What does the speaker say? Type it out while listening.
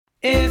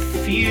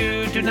If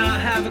you do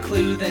not have a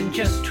clue, then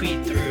just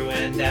tweet through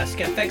and ask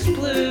FX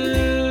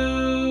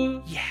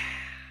Blue. Yeah.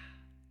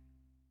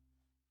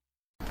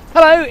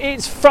 Hello,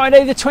 it's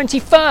Friday the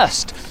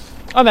 21st.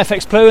 I'm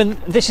FX Blue and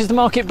this is the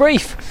market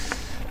brief.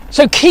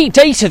 So key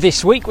data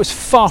this week was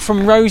far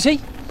from rosy.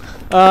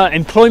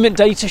 Employment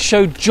data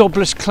showed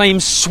jobless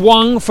claims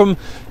swung from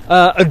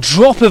a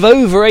drop of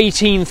over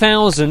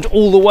 18,000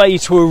 all the way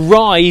to a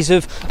rise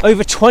of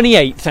over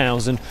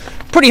 28,000.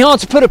 Pretty hard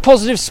to put a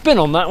positive spin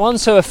on that one,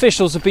 so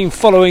officials have been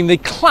following the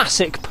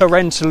classic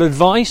parental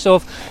advice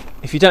of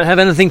if you don't have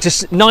anything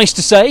nice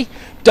to say,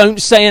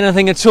 don't say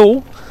anything at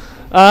all.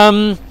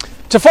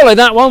 To follow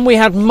that one, we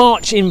had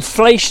March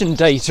inflation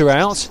data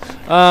out.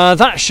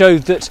 That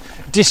showed that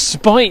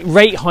despite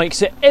rate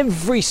hikes at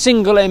every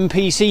single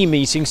MPC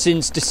meeting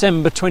since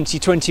December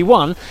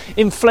 2021,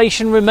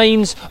 inflation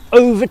remains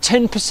over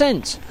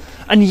 10%.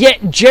 And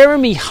yet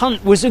Jeremy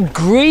Hunt was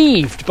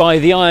aggrieved by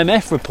the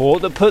IMF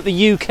report that put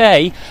the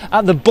UK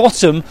at the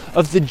bottom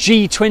of the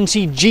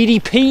G20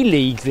 GDP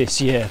league this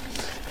year.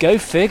 Go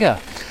figure.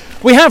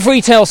 We have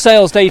retail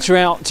sales data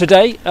out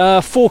today.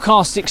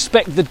 Forecasts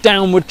expect the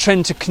downward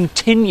trend to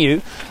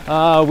continue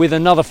with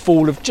another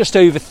fall of just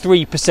over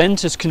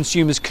 3% as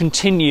consumers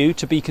continue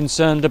to be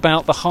concerned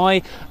about the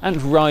high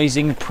and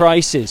rising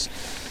prices.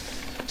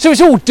 So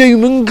it's all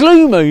doom and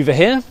gloom over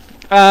here.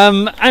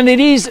 And it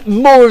is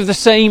more of the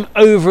same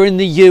over in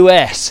the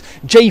US.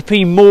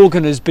 JP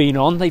Morgan has been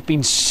on. They've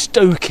been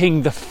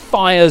stoking the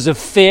fires of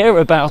fear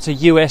about a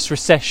US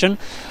recession.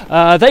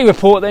 They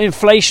report that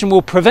inflation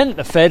will prevent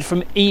the Fed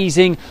from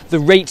easing the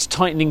rate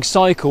tightening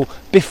cycle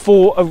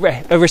before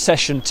a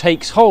recession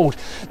takes hold.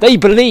 They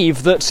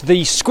believe that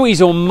the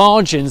squeeze on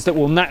margins that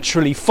will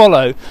naturally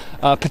follow,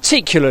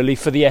 particularly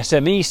for the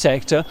SME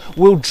sector,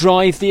 will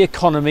drive the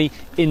economy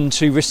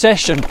into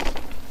recession.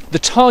 The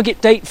target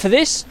date for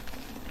this?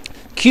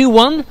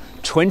 Q1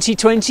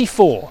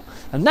 2024,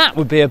 and that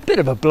would be a bit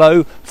of a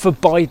blow for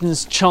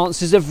Biden's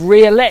chances of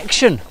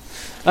re-election.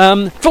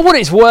 For what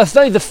it's worth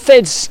though, the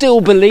Fed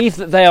still believe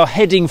that they are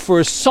heading for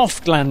a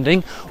soft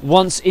landing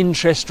once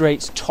interest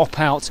rates top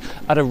out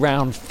at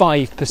around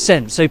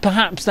 5%. So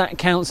perhaps that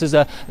counts as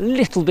a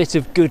little bit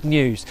of good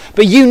news.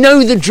 But you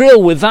know the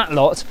drill with that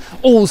lot,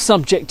 all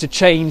subject to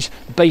change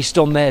based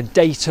on their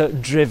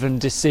data-driven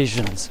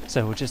decisions.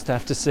 So we'll just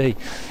have to see.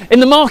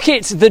 In the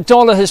market, the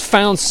dollar has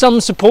found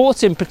some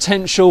support in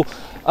potential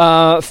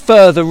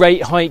further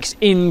rate hikes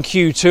in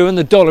Q2, and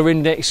the dollar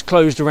index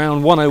closed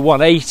around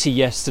 101.80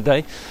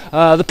 yesterday.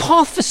 The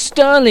path for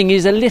sterling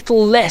is a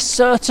little less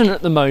certain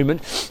at the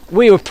moment.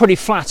 We were pretty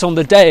flat on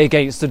the day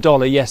against the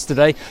dollar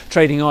yesterday,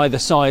 trading either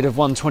side of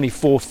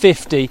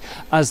 124.50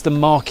 as the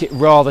market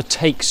rather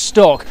takes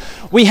stock.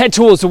 We head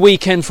towards the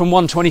weekend from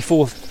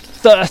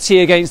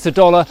 124.30 against the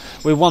dollar,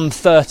 with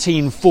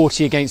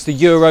 113.40 against the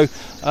euro,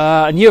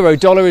 and euro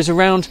dollar is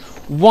around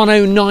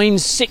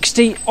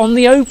 109.60 on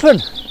the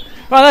open.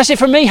 Right, that's it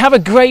from me. Have a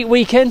great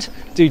weekend.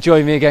 Do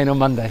join me again on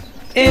Monday.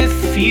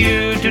 If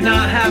you do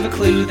not have a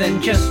clue,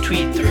 then just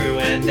tweet through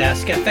and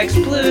ask FX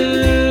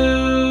Blue.